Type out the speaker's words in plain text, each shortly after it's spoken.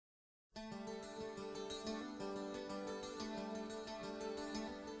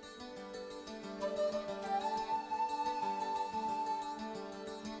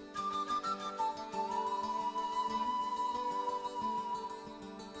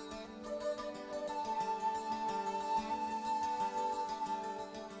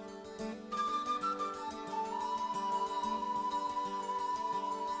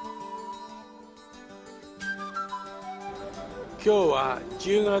今日は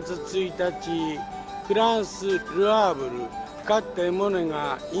10月1日、フランス・ルアーブル、かつてモネ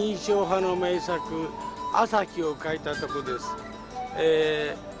が印象派の名作「朝日」を描いたとこです。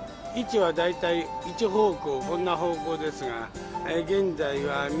位置はだいたい一方向、こんな方向ですが、現在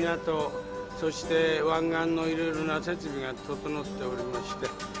は港、そして湾岸のいろいろな設備が整っておりまし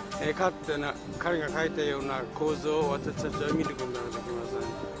て、かつて彼が描いたような構造を私たちは見ることができま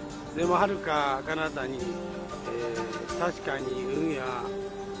せん。でもはるか彼方に、確かに海は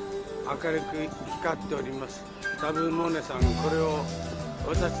明るく光っております。多分モネさん、これを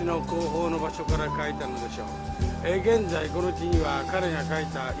私の後方の場所から描いたのでしょう。現在この地には彼が描い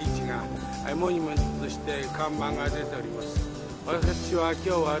た位置がモニュメントとして看板が出ております。私は今日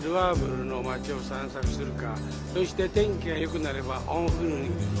はルアーブルの街を散策するか、そして天気が良くなればオンフルに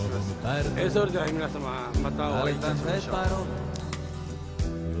行きます。それでは皆様、またお会いいたしましょう。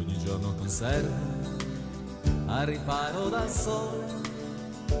Ogni giorno conserve al riparo dal sole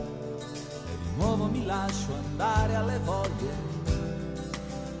e di nuovo mi lascio andare alle voglie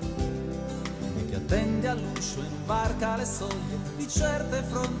di chi attende all'uscio e imbarca le soglie di certe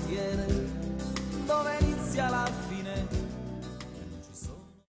frontiere dove inizia la fine e non ci sono.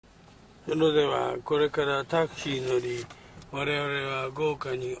 それではこれからタクシー乗り、我々は豪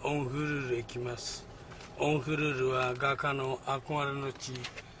華にオンフルールへ行きます。オンフルールは画家の憧れの地、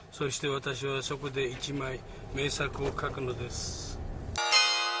そして私はそこで一枚名作を描くのです。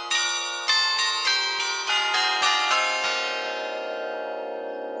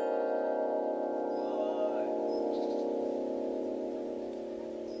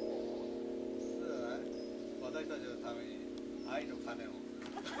私たちのために愛の鐘を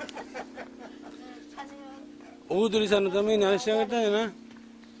オードリーさんのために愛してあげたいな。さ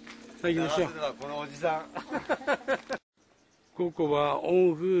あ行きましょう。このおじさんここはオ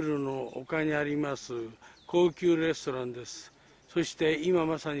ンフールの丘にあります高級レストランです。そして今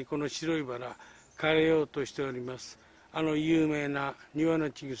まさにこの白いバラ枯れようとしております。有名な庭の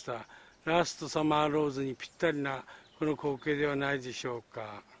ちぐさラストサマーローズにぴったりなこの光景ではないでしょう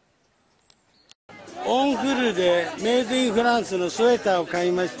か。オンフルーでメイドインフランスのスウェーターを買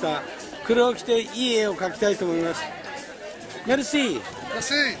いました。これを着ていい絵を描きたいと思います。メルシー。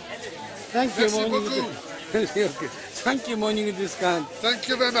Thank you, morning. Thank you, morning discount. Thank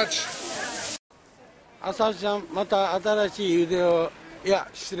you very much. 浅尾さん、また新しい腕を、いや、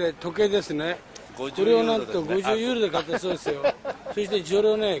失礼、時計ですね。これをなんと50ユーロで買ったそうですよ。そしてそれ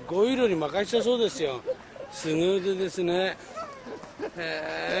をね、5ユーロに任したそうですよ。すごい腕ですね。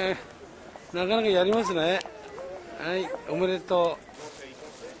なかなかやりますね。はい、おめでとう。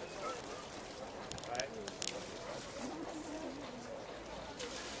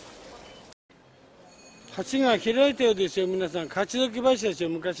橋が開いたようですよ、皆さん。勝どき橋ですよ、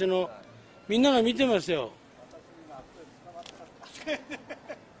昔の。みんなが見てますよ。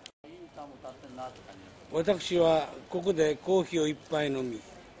私はここでコーヒーを一杯飲み、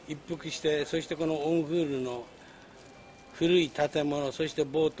一服して、そしてこのオンフールの古い建物、そして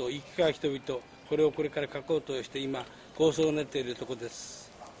ボート、行き交う人々、これをこれから描こうとして今、構想を練っているところで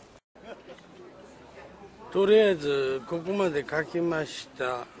す。とりあえず、ここまで描きまし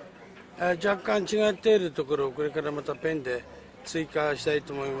た。若干違っているところをこれからまたペンで追加したい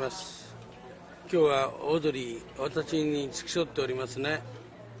と思います。今日はオードリー、私に付き添っておりますね。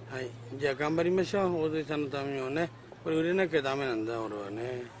はい、じゃあ頑張りましょう、オードリーさんのためにもね。これ売れなきゃダメなんだ、俺は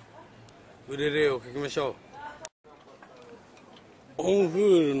ね。売れる絵を描きましょう。オンフ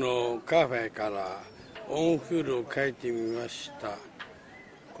ールのカフェからオンフールを描いてみました。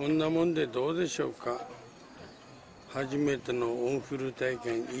こんなもんでどうでしょうか。初めてのオンフル体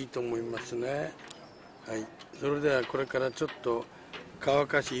験いいと思いますね。はい、それではこれからちょっと乾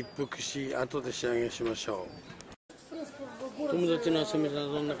かし一服し後で仕上げしましょう。友達の遊びさ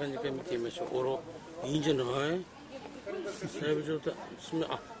んどんな感じか見てみましょう。おろいいんじゃない。だいぶ状態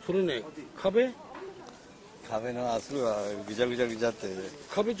あ、それね、壁の圧はぐちゃぐちゃぐちゃって。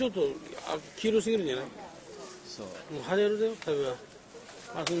壁ちょっと黄色すぎるんじゃない。そうもう晴れるだよ壁は。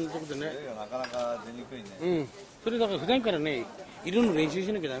そんなとこでね、なかなか出にくいね。うん、それだから普段からね、色の練習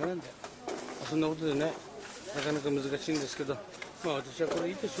しなきゃダメなんだよ。そんなことでね、なかなか難しいんですけど、私はこれ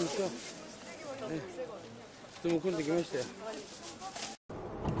いいとしましょう。ね、でもこれできましたよ。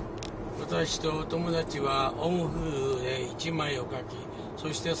私と友達はオンフールで1枚を描き、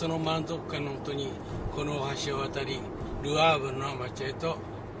そしてその満足感のもとにこの橋を渡り、ルアーブルの町へと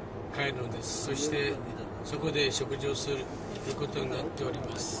帰るのです。そしてそこで食事をするということになっており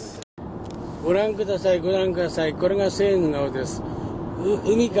ます。ご覧ください、ご覧ください。これがセーヌ川です。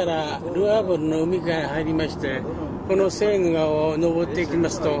海からルアーブルの海から入りまして、このセーヌ川を登っていきま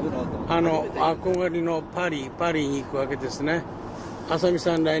すと、憧れのパリに行くわけですね。浅見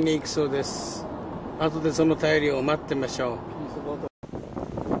さん来年行くそうです。後でその便りを待ってみましょう。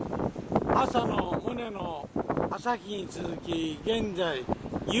朝のモネの朝日に続き現在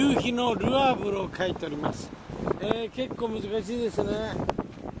夕日のルアーブルを描いております。結構難しいですね。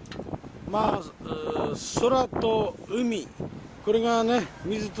空と海、これがね、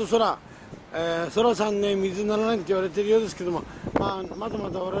水と空、空さんね、水にならないって言われてるようですけども、まだま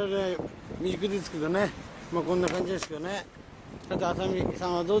だ我々未熟ですけどね、こんな感じですけどね。さて、浅見さ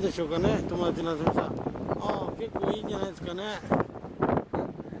んはどうでしょうかね、友達の浅見さん。結構いいんじゃないですかね。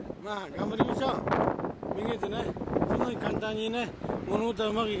頑張りましょう。逃げてね、そんなに簡単にね、物事は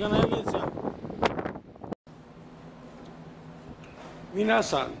うまくいかないわけですよ。皆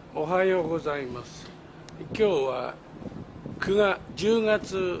さん、おはようございます。今日は10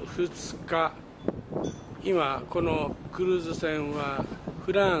月2日、今、このクルーズ船は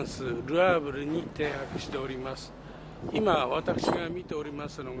フランス・ルアーブルに停泊しております。今、私が見ておりま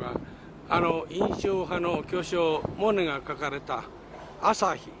すのが、印象派の巨匠モネが描かれた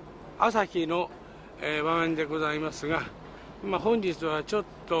朝日の、場面でございますが、本日はちょっ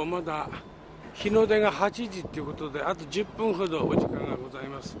とまだ日の出が8時ということで、あと10分ほどお時間がござい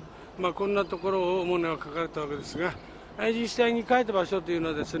ます。こんなところをモネは描かれたわけですが、実際に描いた場所というの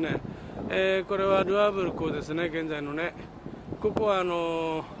はですね、これはルアーブル港ですね、現在のね。ここは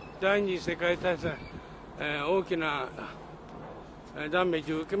第二次世界大戦、大きなダメー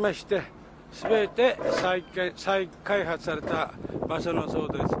ジを受けまして、全て再開発された場所のそ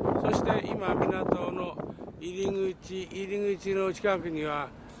うです。そして今、港の入り口の近くには、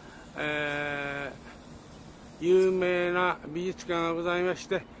有名な美術館がございまし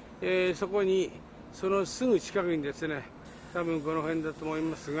て、そのすぐ近くにですね、多分この辺だと思い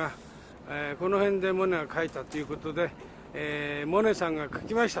ますが、この辺でモネが描いたということで、モネさんが描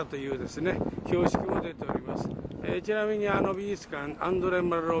きましたというですね、標識も出ております。ちなみに美術館、アンドレ・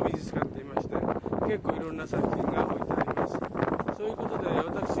マロ美術館といいまして、結構いろんな作品が置いてあります。そういうことで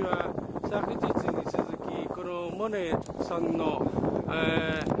私は昨日に続き、このモネさんの、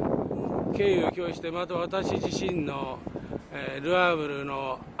敬意を表して、また私自身の、ルアーブル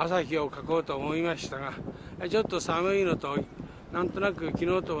の朝日を描こうと思いましたが、ちょっと寒いのと、なんとなく昨日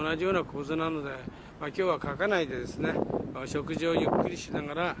と同じような構図なので、今日は描かないでですね、食事をゆっくりしな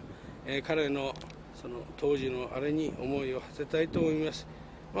がら、彼のその当時のあれに思いを馳せたいと思います。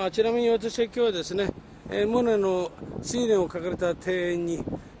ちなみに私は今日はですね、モネの睡蓮を描かれた庭園に、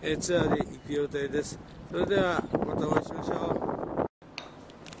ツアーで行く予定です。それではまたお会いしましょう。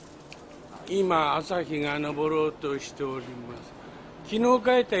今朝日が昇ろうとしております。昨日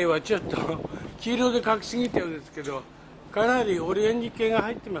描いた絵はちょっと黄色で描きすぎたようですけど、かなりオレンジ系が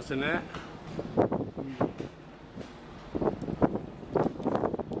入ってますね。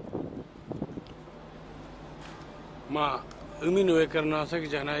海の上からの朝日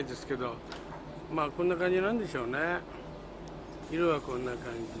じゃないですけど、こんな感じなんでしょうね。色はこんな感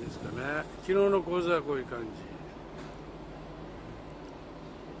じですかね。昨日の構図はこういう感じ。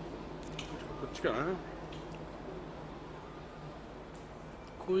こっちかな。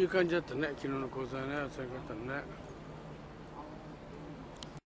こういう感じだったね、昨日の構図はね、朝日方のね。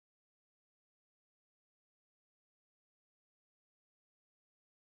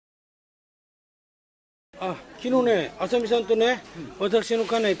昨日ね、浅見さんとね、私の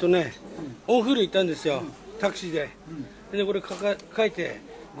家内とね、オンフル行ったんですよ、タクシーで。で、これ書いて、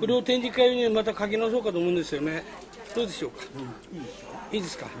これを展示会にまた書き直そうかと思うんですよね。どうでしょうか。いいで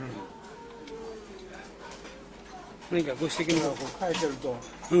すか。何かご指摘の。書いてると、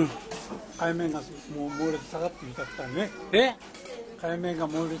海面がもう猛烈下がってきちゃったね。海面が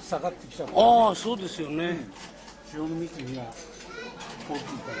猛烈下がってきちゃった、ね。そうですよね。潮の密には大きい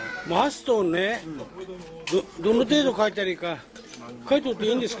から。マストをね、どの程度書いたらいいか、書いておって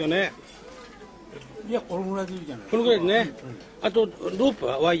いいんですかね。いや、このぐらいでいいじゃない。このぐらいでね。あと、ロープ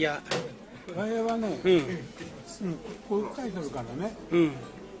はワイヤー。ワイヤーはね、こういう書いてるからね。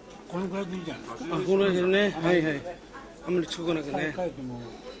このぐらいでいいじゃないですか。このぐらいでね。はいはい。あんまり近くなくね。書いてもうる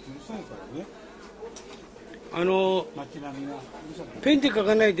さいからね。街並みがペンで書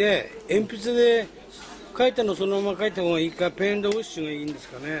かないで鉛筆で書いたのそのまま書いた方がいいか、ペンウォッシュがいいんです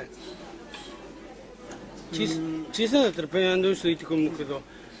かね。小さいだったらペンウォッシュでいいってくるけど、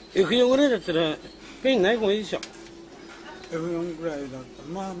F4 ぐらいだったらペンない方がいいでしょ。F4 ぐらいだった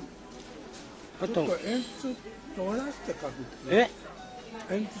らあと鉛筆尖らして書くっていう。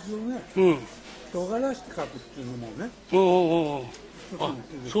鉛筆をね、尖らして書くっていうのもね。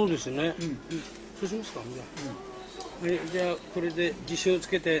そうですね。そうしますか。じゃあこれで実証をつ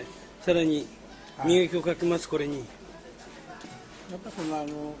けてさらに磨きをかけます。これにやっぱその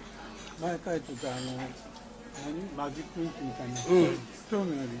前書いてたマジックインクみたいな、興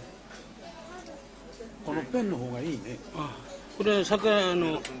味ある。このペンの方がいいね。これは桜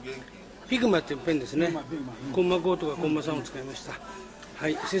ピグマっていうペンですね。コンマ5とかコンマ3を使いました。は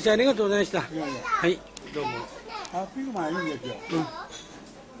い、先生ありがとうございました。はい、どうも。ピグマはいいんですよ。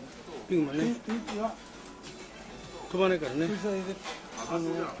ピグマね。飛ばないからね。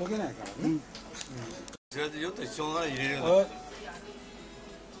溶けないからね。よっと一緒の入れるような。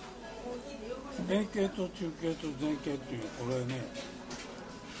円形と中形と前形っていうこれね、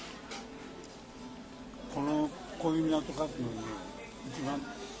この小指の跡書くのにね、一番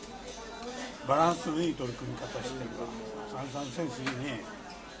バランスのいい取り組み方してるから三々センスいいね。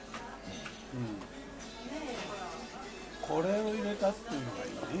これを入れたっていうのがい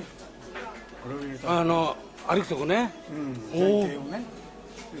いね。これを入れた歩くとこね。前形をね、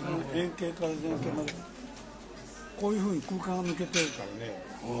円形から前形までこういうふうに空間が抜けてるからね、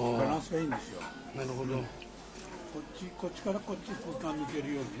バランスがいいんですよ。なるほど。こっちからこっち空間抜け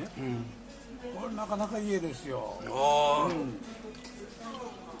るようにね。これなかなかいい絵ですよ。なか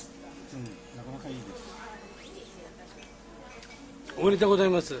なかいいです。おめでとうござい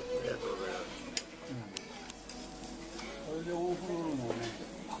ます。これでオーフロールのね、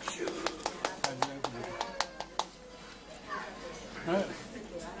拍手。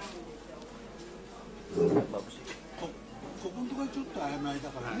ここのところちょっと曖昧だ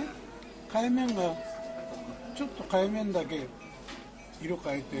からね。海面がちょっと海面だけ色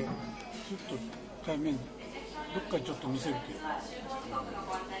変えて、ちょっと海面どっかちょっと見せるという。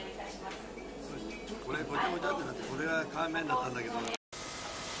これごちゃごちゃってなってこれが海面だったんだけど。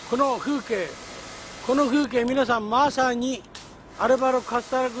この風景皆さんまさにアルバロ・カス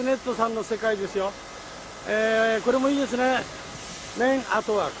タラグネットさんの世界ですよ。これもいいですね。メンアー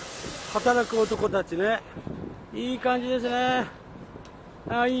トワーク、働く男たちね。いい感じですね。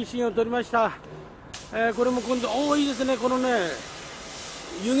いいシーンを撮りました。これも今度いいですね。このね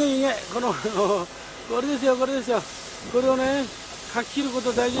湯気これですよ。これをね書き切るこ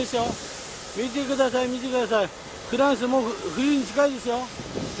と大事ですよ。見てください。フランスも冬に近いですよ。ね、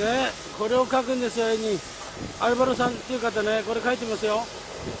これを書くんですよ。絵にアルバロさんっていう方ね、これ書いてますよ。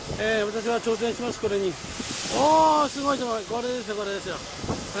私は挑戦します。これにすごいこれですよ。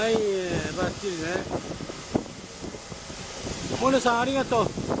はい、バッチリね。モネさんありがとう。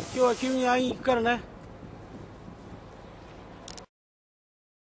今日は君に会いに行くからね。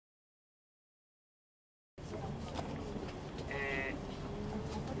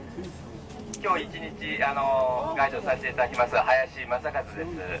今日一日ガイドさせていただきます林正和で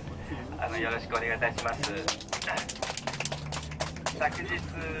す。よろしくお願いいたします。昨日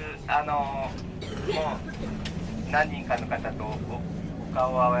もう何人かの方とお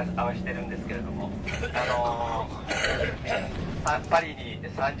顔を合わせてるんですけれども、パリに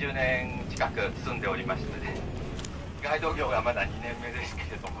30年近く住んでおりまして、ガイド業がまだ2年目ですけ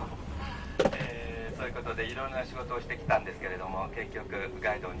れども、そういうことでいろんな仕事をしてきたんですけれども、結局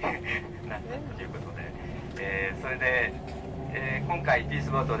ガイドになったということで、それで、今回ピース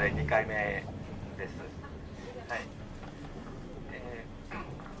ボートで2回目です。はい。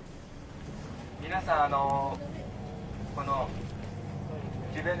皆さんこの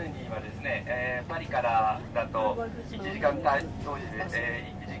ジュベルニーはですね、パリからだと1時間当時で、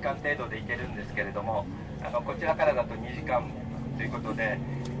1時間程度で行けるんですけれども、こちらからだと2時間ということで、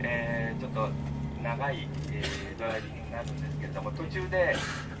ちょっと長い、ドライビングになるんですけれども、途中で、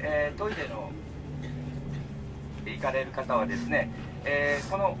トイレの行かれる方はですね、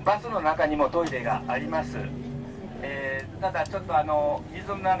このバスの中にもトイレがあります。ただちょっと水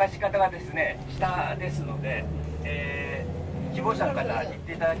の流し方がですね下ですので、希望者の方行っ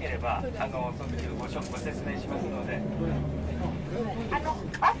ていただければその時ご説明しますので。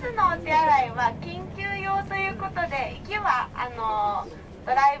バスのお手洗いは緊急用ということで、行きは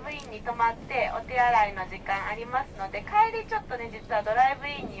ドライブインに泊まってお手洗いの時間ありますので、帰りちょっとね実はドライブ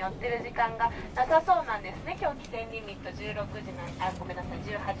インに寄ってる時間がなさそうなんですね。今日起点リミット16時ごめんなさい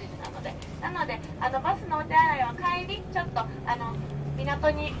18時なので、バスのお手洗いは帰りちょっと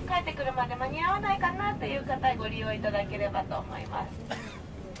港に帰ってくるまで間に合わないかなという方ご利用いただければと思います。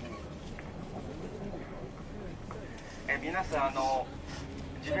皆さん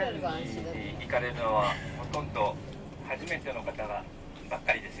ジュベルニーに行かれるのはほとんど初めての方がばっ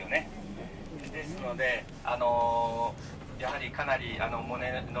かりですよね。ですのでやはりかなりモ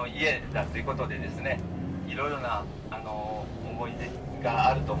ネの家だということでですね、いろいろな思い出が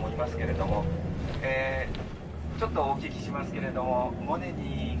あると思いますけれども、ちょっとお聞きしますけれども、モネ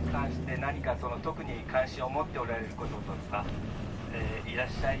に関して何か特に関心を持っておられることとか、いらっ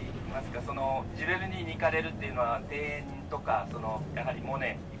しゃいますか。ジュベルニーに行かれるっていうのは庭園とかやはりモ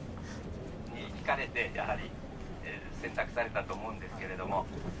ネ惹かれてやはり、選択されたと思うんですけれども、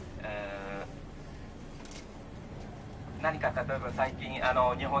何か例えば最近日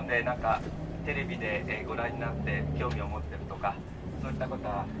本でなんかテレビでご覧になって興味を持ってるとか、そういった方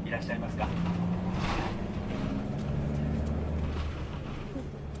はいらっしゃいますか？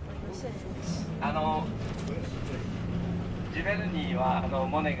ジュベルニーは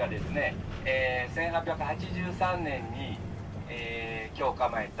モネがですね、1883年に、居を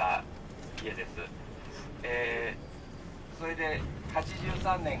構えた家です。それで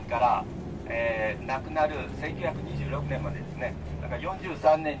83年から、亡くなる1926年までですね、だから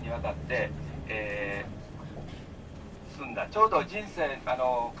43年にわたって、住んだ。ちょうど人生彼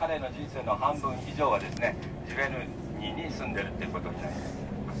の人生の半分以上はですね、ジュベルニーに住んでるっていうことになります。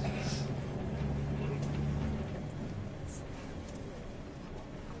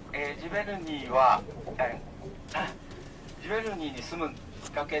ジュベルニーは、ジュベルニーに住むき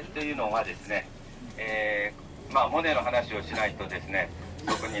っかけっていうのはですね、モネの話をしないとですね、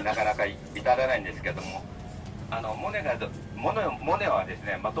そこになかなか至らないんですけども、モネはです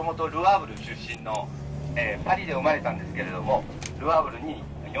ね、もともとルアーブル出身の、パリで生まれたんですけれども、ルアーブルに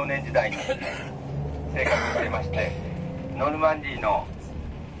幼年時代に生活していまして、ノルマンディー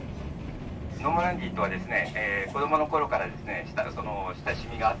とはですね、子供の頃からですね、その親し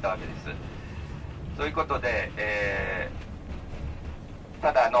みがあったわけです。そういうことで、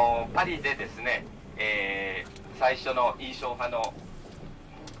ただパリでですね、最初の印象派の、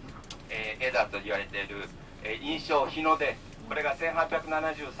絵だと言われている、印象日の出、これが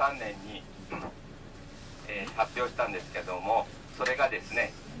1873年に、発表したんですけども、それがです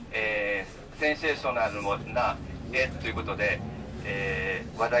ね、センセーショナルな絵ということで、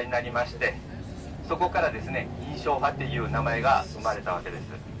話題になりまして、そこからですね、印象派っていう名前が生まれたわけです。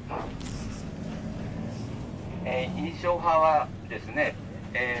印象派はですね、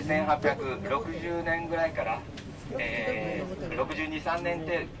1860年ぐらいから、62、3年っ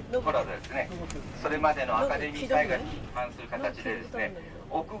て頃でですね、それまでのアカデミー絵画に反する形でですね、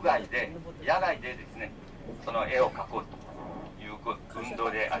屋外で野外でですね、その絵を描こうという運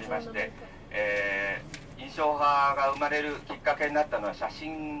動でありまして、印象派が生まれるきっかけになったのは写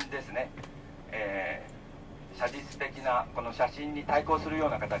真ですね。写実的なこの写真に対抗するよう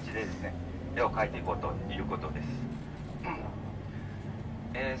な形でですね、絵を描いていこうということです。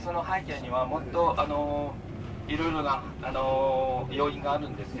その背景にはもっといろいろな要因がある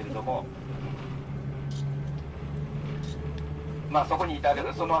んですけれども、そこに至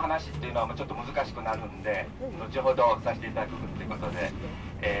るその話っていうのはちょっと難しくなるんで、後ほどさせていただくということで、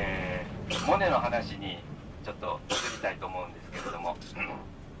モネの話にちょっと移りたいと思うんですけれども。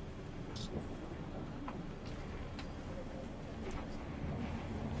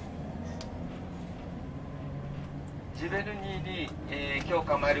ジュベルニーに、居を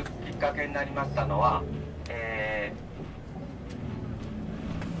構えるきっかけになりましたのは、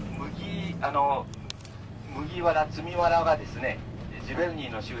麦わら、摘みわらがですね、ジュベルニ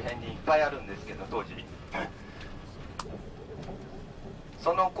ーの周辺にいっぱいあるんですけど、当時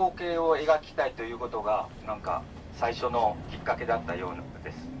その光景を描きたいということがなんか最初のきっかけだったよう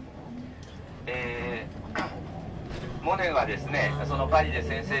です。モネはですね、そのパリで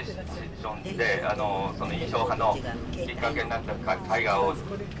センセーションでその印象派のきっかけになった絵画を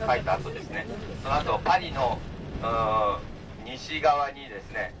描いた後ですね、その後パリの西側にです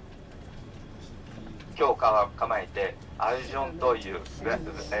ね、居を構えてアルジョントイユ、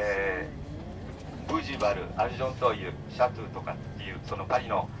ブジバル、アルジョントイユ、シャトゥとかっていうそのパリ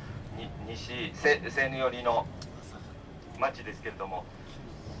の西セーヌ寄りの町ですけれども、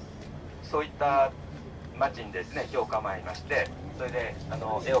そういった町にですね、居を構えまして、それで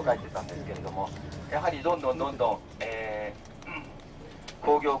絵を描いてたんですけれども、やはりどんどん、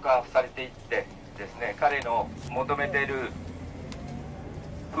工業化されていってですね、彼の求めている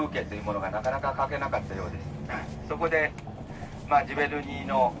風景というものがなかなか描けなかったようです。そこで、ジュベルニー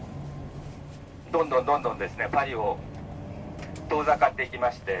のどんどんですね、パリを遠ざかっていき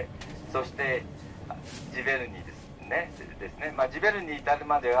まして、そしてジュベルニーですね、ジュベルニーに至る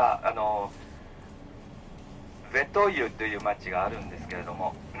まではベトイユという町があるんですけれど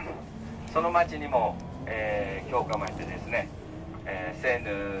も、その町にも、居を構えてですね、セー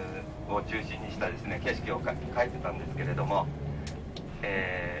ヌを中心にしたですね、景色を描いてたんですけれども、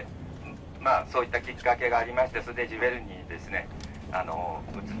そういったきっかけがありまして、それでジュベルニーにですね移っ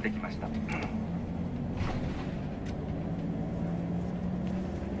てきました。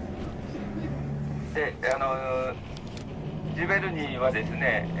でジュベルニーはです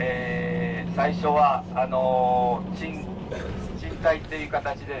ね、最初は賃貸っていう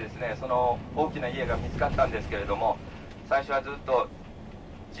形でですね、その大きな家が見つかったんですけれども、最初はずっと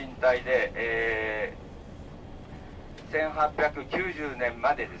賃貸で、1890年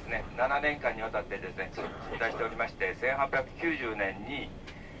までですね、7年間にわたってですね賃貸しておりまして、1890年に、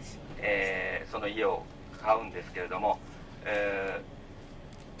その家を買うんですけれども、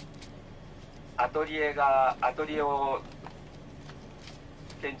アトリエを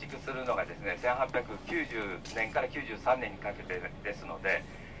建築するのがですね1890年から93年にかけてですので、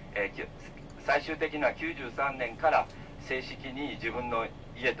最終的には93年から正式に自分の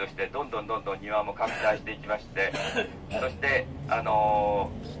家としてどんどん庭も拡大していきまして、そして、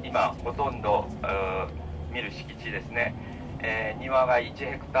今ほとんど見る敷地ですね、庭が1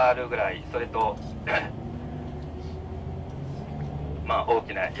ヘクタールぐらい、それと大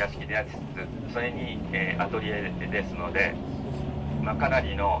きな屋敷でありつつ、それに、アトリエですので、かな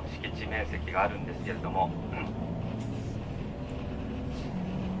りの敷地面積があるんですけれども、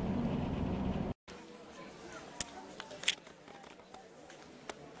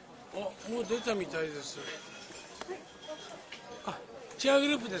もう出たみたいです。チアグ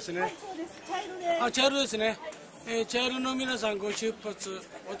ループですね。茶色ですね。茶色の皆さんご出発。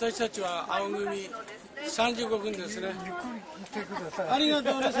私たちは青組35分ですね。ありが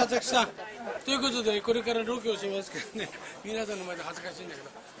とうね、佐々木さん。ということで、これからロケをしますけどね、皆さんの前で恥ずかしいんだけど、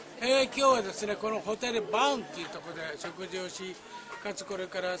今日はですね、このホテルバウンっていうところで食事をし、かつこれ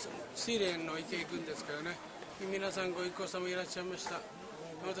から水蓮の池へ行くんですけどね、皆さんご一行様いらっしゃいました。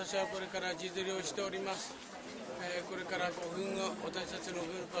私はこれから自撮りをしております。これから5分後、私たちのグ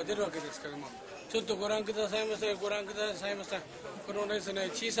ループが出るわけですけども、ちょっとご覧くださいませ、ご覧くださいませ。このです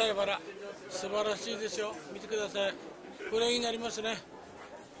ね、小さいバラ、素晴らしいですよ。見てください。これになりますね。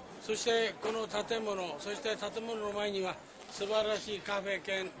そしてこの建物、そして建物の前には素晴らしいカフェ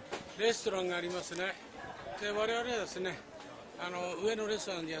兼レストランがありますね。で、我々はですね、上のレス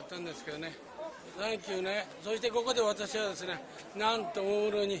トランでやったんですけどね、サンキューね。そしてここで私はですね、なんと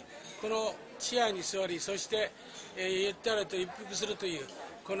大風呂にこのチェアに座り、そして、ゆったりと一服するという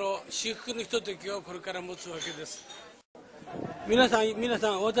この至福のひとときをこれから持つわけです。皆さ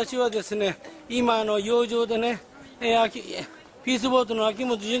ん、私はですね、今洋上でね、ピースボートの秋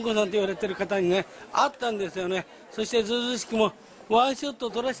元純子さんと言われている方にね、会ったんですよね。そしてずうずうしくもワンショットを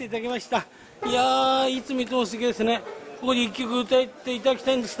撮らせていただきました。いやー、いつ見てもすげえですね。ここで一曲歌っていただき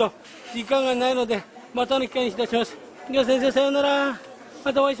たいんですけど、時間がないのでまたの機会にいたします。では先生、さようなら。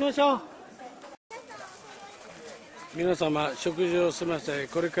またお会いしましょう。皆様、食事を済ませ、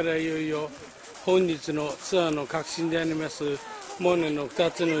これからいよいよ本日のツアーの核心でありますモネの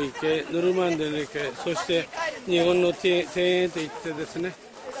2つの池、ノルマンデの池、そして日本の庭園へと行ってですね、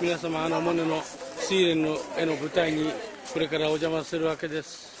皆様モネの睡蓮の絵の舞台にこれからお邪魔するわけで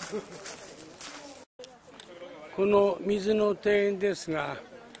す。この水の庭園ですが、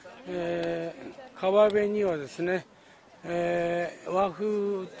川辺にはですね、和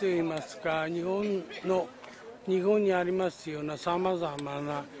風といいますか、日本にありますようなさまざま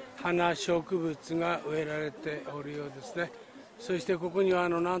な花植物が植えられておるようですね。そしてここには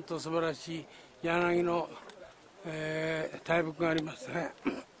なんと素晴らしい柳の、大木がありますね。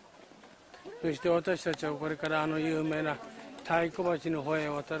そして私たちはこれから有名な太鼓橋の方へ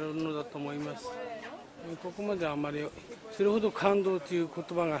渡るのだと思います。ここまではあまりそれほど感動という言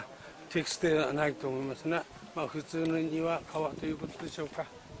葉が適切ではないと思いますね。普通の庭、川ということでしょうか。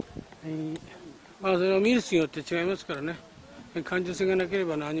それは見る人によって違いますからね。感受性がなけれ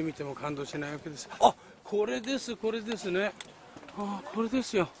ば何見ても感動しないわけです。これです、これですね。これで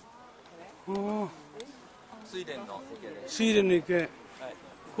すよ。睡蓮の池です。睡蓮の池、はい、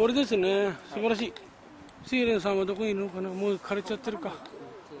これですね。素晴らしい。睡蓮さんはどこにいるのかな。もう枯れちゃってるか。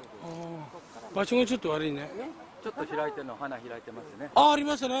場所がちょっと悪いね。ちょっと開いてるの、花開いてますね。あり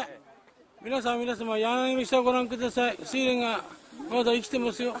ましたね。皆様、柳の下をご覧ください。睡蓮がまだ生きて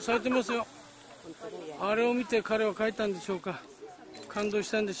ますよ。咲いてますよ。あれを見て彼は描いたんでしょうか。感動し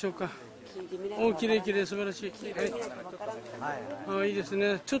たんでしょうか。きれいきれい、素晴らしい。いいです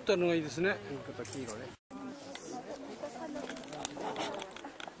ね。ちょっとあるのがいいですね。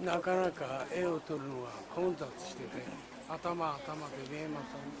なかなか絵を撮るのは混雑してて、頭で見えま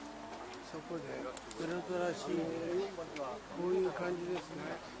せん。そこでウルトラシーンでこういう感じですね。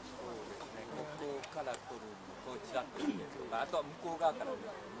ここから撮るのとちらっと見てとか、あとは向こう側から撮ると。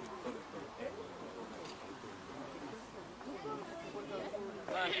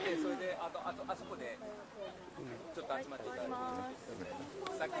それであそこでちょっと集まっていただいて、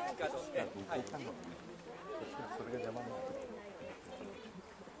さっき地下道で、はい。それが邪魔なの。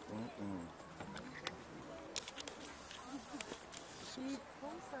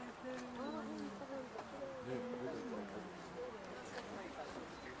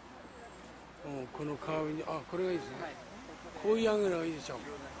この川にこれがいいですね。こういうのがいいでしょ。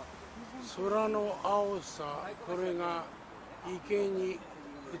空の青さ、これが池に映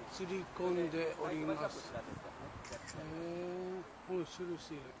り込んでおります。面白い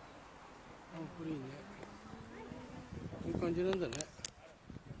し、これいいね。こういう感じなんだね。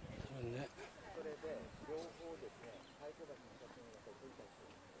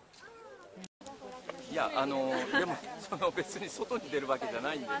いや、でも別に外に出るわけじゃ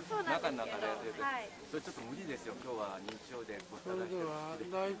ないんで、中の中でやってて、それちょっと無理ですよ。今日は認知症でごそれでは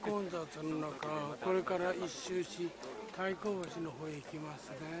大混雑の中、これから一周し太鼓橋の方へ行きます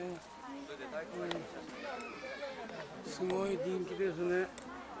ね。すごい人気ですね。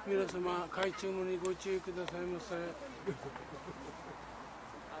皆様海中物にご注意くださいませ。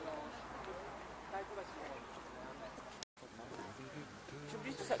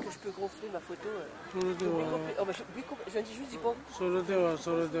それ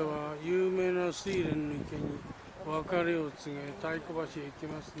では有名な水蓮の池に別れを告げ太鼓橋へ行き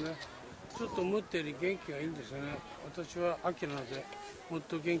ますね。ちょっと思ったより元気がいいんですよね。私は秋なのでもっ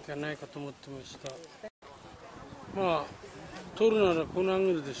と元気がないかと思ってました。まあ撮るならこのアン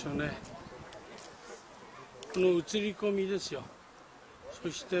グルでしょうね。この映り込みですよ。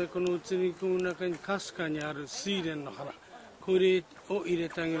そしてこの映り込む中にかすかにある水蓮の花、これを入れ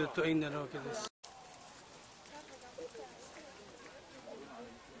てあげると絵になるわけです。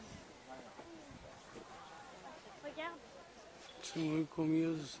すごい混み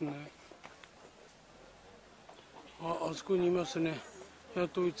ようですね。あそこにいますね。やっ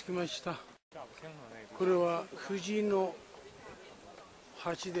と追いつきました。これは藤の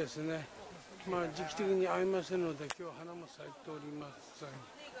橋ですね。まあ時期的に合いませんので今日花も咲いておりません。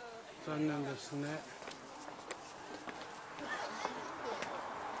残念ですね。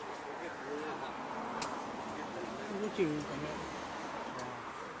どっちにいるかな。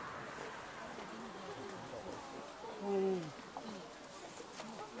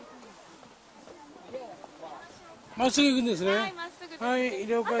まっすぐ行くんですね。はい、まっすぐです。はい、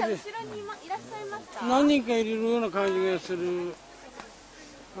了解です。後ろにいらっしゃいますか？何人かいるような感じがする。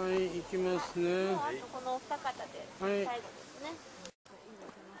はい、行きますね。あとこのお二方で最後ですね。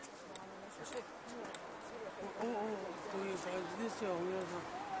こういう感じですよ、皆さん。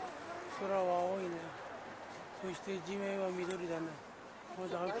空は青いね。そして地面は緑だね。ま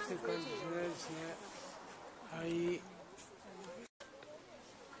だ飽きてる感じしないですね。はい。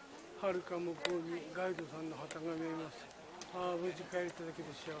はるか向こうにガイドさんの旗が見えます。ああ、無事帰りいただけ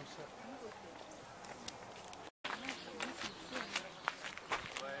て幸せ。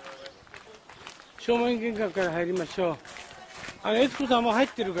正面玄関から入りましょう。悦子さんも入っ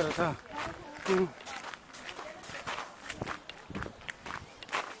てるからさ。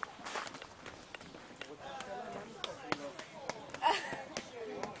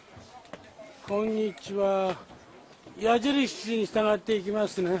こんにちは。矢印に従っていきま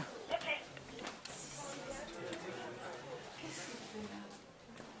すね。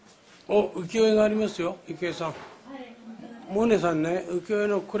浮世絵がありますよ、池江さん。モネさんね、浮世絵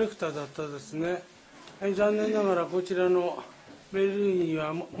のコレクターだったですね。残念ながらこちらのベルリンに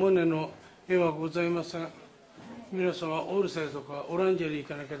はモネの絵はございません。皆様オルセーとかオランジェリー行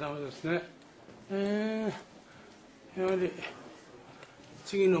かなきゃダメですね。やはり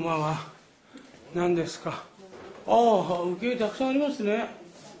次の間は何ですか。浮世絵たくさんありますね。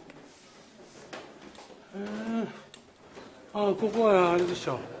ここはあれでし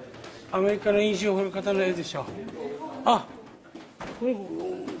ょう。アメリカの印象を彫る方の絵でしょう。これ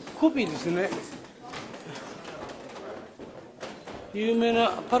コピーですね。有名な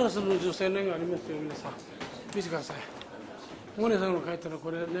パラソルの女性の絵がありますよ、皆さん。見てください。モネさんが描いたのは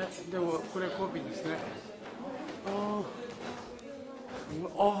これね。でもこれコピーですね。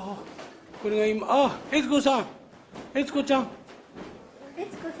これが今、悦子さん、悦子ちゃん。悦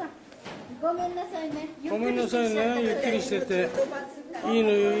子さん、ごめんなさいね。ごめんなさいね、ゆっくりしてて。いいの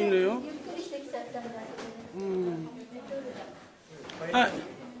よ、いいのよ。ゆっくりしてきちゃったんだ。はい。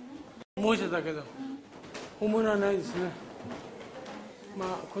申してたけど、本物はないですね。まあ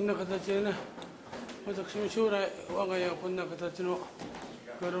こんな形でね、私も将来我が家はこんな形の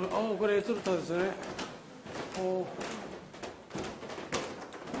これエトルタですね。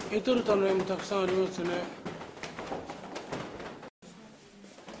エトルタの絵もたくさんありますね。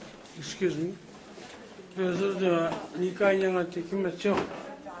Excuse me。それでは2階に上がっていきましょう。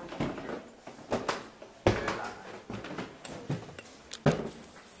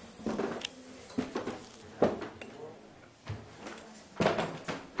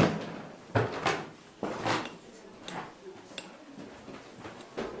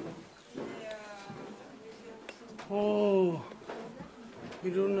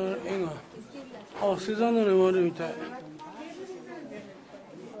いろんな絵が、セザンヌの絵もあるみたい。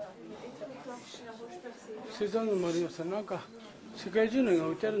セザンヌもありますね。なんか世界中の絵が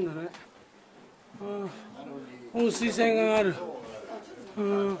置いてあるんだね。水彩画がある。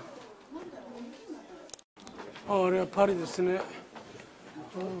あれはパリですね。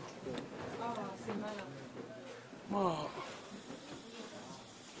まあ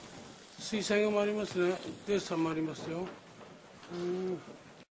水彩画もありますね。デッサンもありますよ。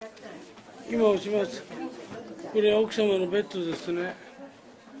今押します。これは奥様のベッドですね。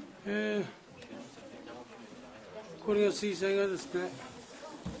これが水彩画ですね。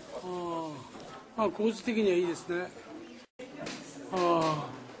構図的にはいいですね。こ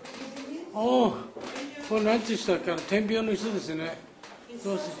れ何て人だっけ、天秤の人ですね。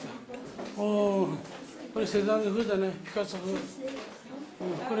どうせした。これセザンヌ風だね。ピカソ風。こ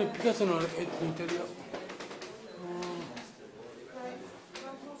れピカソの絵と似てるよ。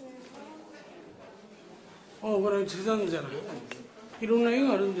これセザンヌじゃない。いろんな絵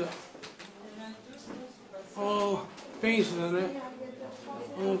があるんだよ。ペンスだね。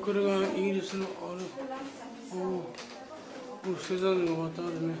これがイギリスのセザンヌがまたあ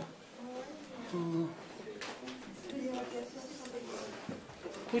るね。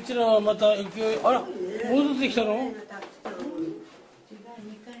こちらはまた浮世絵。あら、戻ってきたの？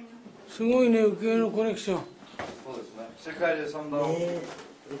すごいね、浮世絵のコレクション。そうですね。世界で3番大きい。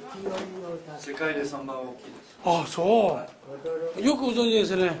世界で3番大きいです。あ、そう。よくご存知で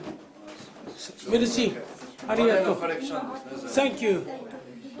すね。メルシー。ありがとう。サンキュー。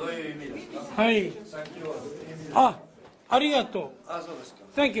どういう意味ですか？はい。ありがとう。そうですか。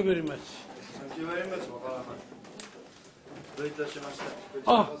サンキューベリーマッチ。サンキューベリーマッチわからない。どういたしまして。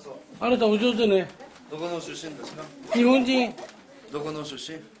あなたお上手ね。どこの出身ですか？日本人。どこの出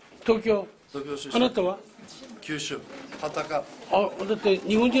身？東京。東京出身。あなたは？九州。畑。だって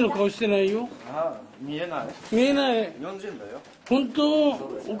日本人の顔してないよ。見えない。見えない。日本人だよ。本当？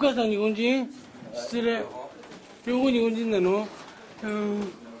お母さん日本人？失礼。両方日本人なの？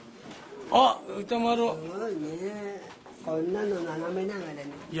歌丸。こんなの眺めながらね。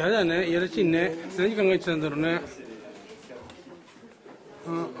やだね、いやらしいね。何考えてたんだろうね。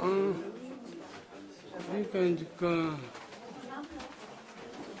いい感じか。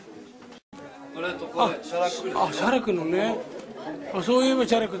これとこれ、シャラク。シャラクのね。そういえば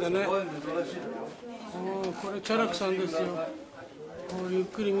シャラクだね。これチャラクさんですよ。ゆっ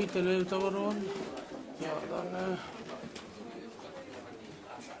くり見てね、歌丸は。やだね。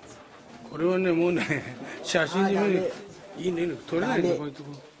これはね、もうね、写真にいいね、撮れないんだ、こういうと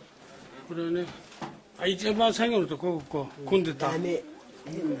こ。これはね、一番最後のとこ、混んでた。ま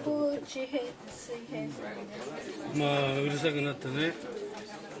あ、うるさくなったね。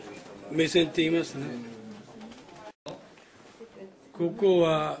目線って言いますね。ここ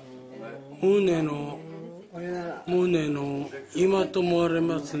は、モネの今と思われ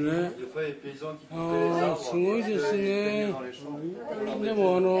ますね。すごいですね。で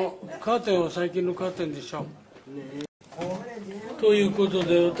もカーテンは最近のカーテンでしょ。ということ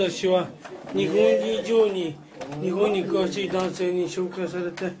で、私は日本人以上に日本に詳しい男性に紹介さ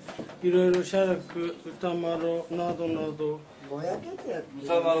れて、いろいろシャラク、歌丸などなど。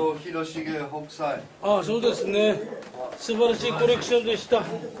歌丸広重北斎。そうですね。素晴らしいコレクションでした。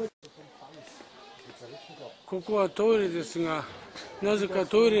ここはトイレですが、なぜか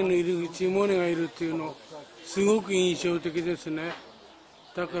トイレの入り口にモネがいるっていうの、すごく印象的ですね。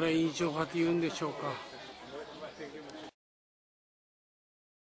だから印象派というんでしょうか。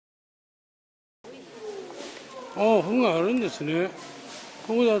本があるんですね。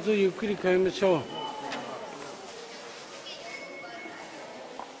ここだとゆっくり買いましょう。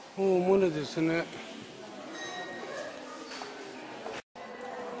モネですね。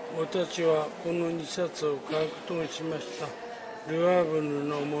私はこの2冊を買うことにしました。ルアーブル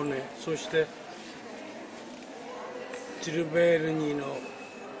のモネ、そしてジルベールニーの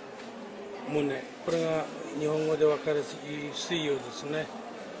モネ。これが日本語で分かりやすいようですね。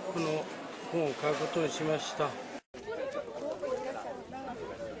この本を買うことにしました。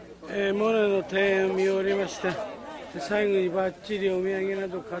モネの庭園を見終わりまして、最後にバッチリお土産な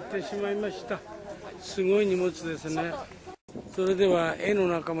ど買ってしまいました。すごい荷物ですね。それでは絵の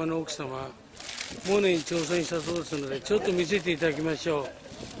仲間の奥様、モネに挑戦したそうですので、ちょっと見せていただきましょ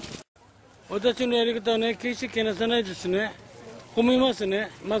う。私のやり方はね、決してけなさないですね。褒めますね。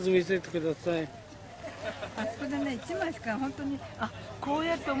まず見せてください。あそこでね、1枚しか本当に、こう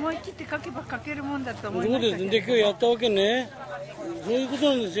やって思い切って描けば描けるもんだと思いましたけど。そうですね。で、今日やったわけね。そういうこと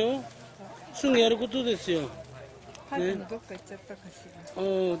なんですよ。すぐやることですよ。どっか行っちゃったかしら。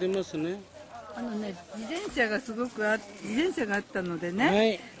出ますね。自転車があったのでね、は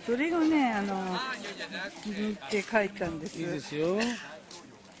い、それがね、気に入って描いたんです。いいですよ。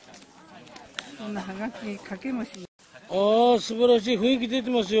そんなハガキ書けもしない。ああ、素晴らしい雰囲気出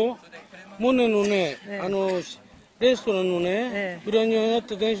てますよ。モネのね、レストランのね、裏になっ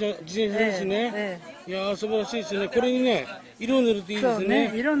た自転車ですね。いやー、素晴らしいですね。これにね、色を塗るといいですね。そう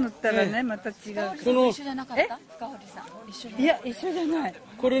ね、色塗ったらね、また違う。この一緒じゃなかった深堀さん。いや、一緒じゃない。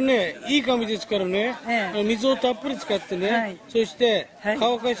これね、いい紙ですからね、水をたっぷり使ってね、そして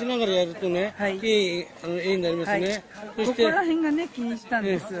乾かしながらやるとね、いい絵になりますね。そしてここら辺がね、気にしたん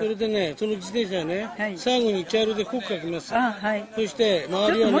です。それでね、その自転車はね、最後に茶色で濃く描きます。そして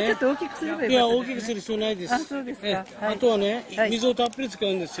周りはね、もうちょっと大きくすればいいか。いや、大きくする必要ないです。あ、そうですか。あとはね、水をたっぷり使う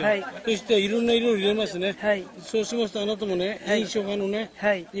んですよ。そしていろんな色を入れますね。そうしますとあなたもね、印象派のね、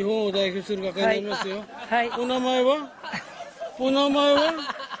日本を代表する画家になりますよ。お名前は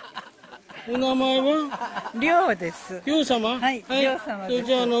りょうです。りょう様。はい。りょう様です。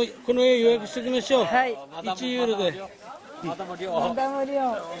じゃあこの絵予約しておきましょう。はい。1ユーロで。マダムりょう。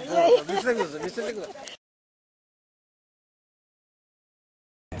見せてください。見せてください。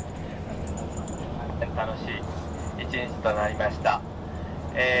楽しい一日となりました。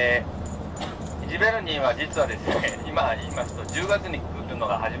ジベルニーは実はですね、今言いますと10月に来るの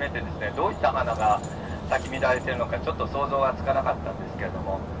が初めてですね、どういった花が咲き乱れているのかちょっと想像がつかなかったんですけれど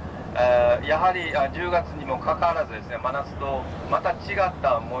も、やはり10月にもかかわらずですね、真夏とまた違っ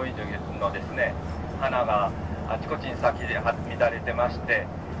た思いのですね、花があちこちに咲き乱れてまして、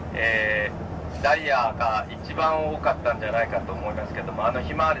ダリアが一番多かったんじゃないかと思いますけども、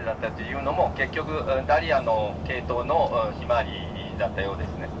ひまわりだったというのも結局ダリアの系統のひまわりだったようで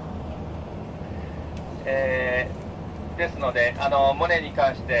すね。ですのでモネに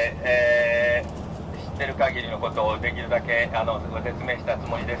関して、知ってる限りのことをできるだけご説明したつ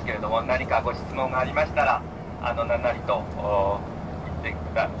もりですけれども、何かご質問がありましたら何なりと言って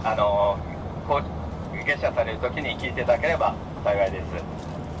下車される時に聞いていただければ幸いです。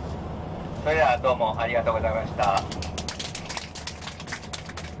それではどうもありがとうございました。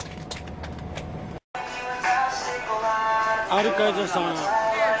アルカイドさん、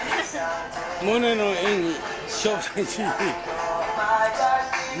モネの絵に紹介し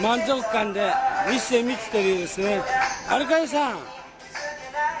満足感で満ちて満ちてるですね。アルカイドさん、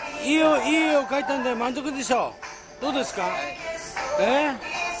いい絵を描いたんで満足でしょう。どうですか？来年の5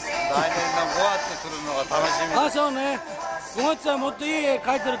月来るのが楽しみです。あ、そうね。5月はもっといい絵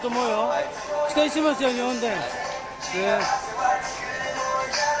描いてると思うよ。期待してますよ、日本で。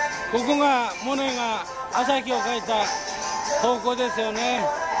ここがモネが朝日を描いた方向ですよね。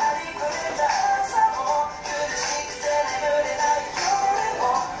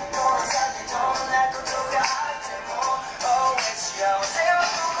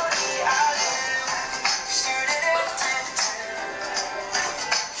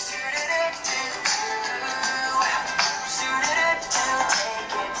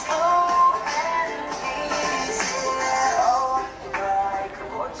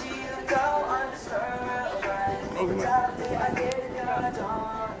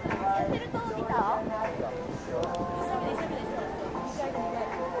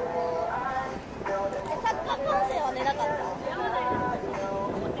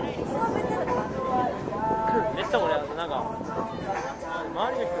めっちゃ俺なんか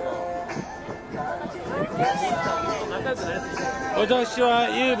周りの人が仲良くなりすぎて。私は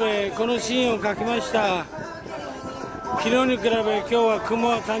夕べこのシーンを描きました。昨日に比べ今日は雲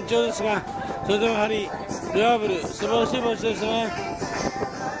は単調ですが、それでもやはりルアーブル素晴らしい場所ですね。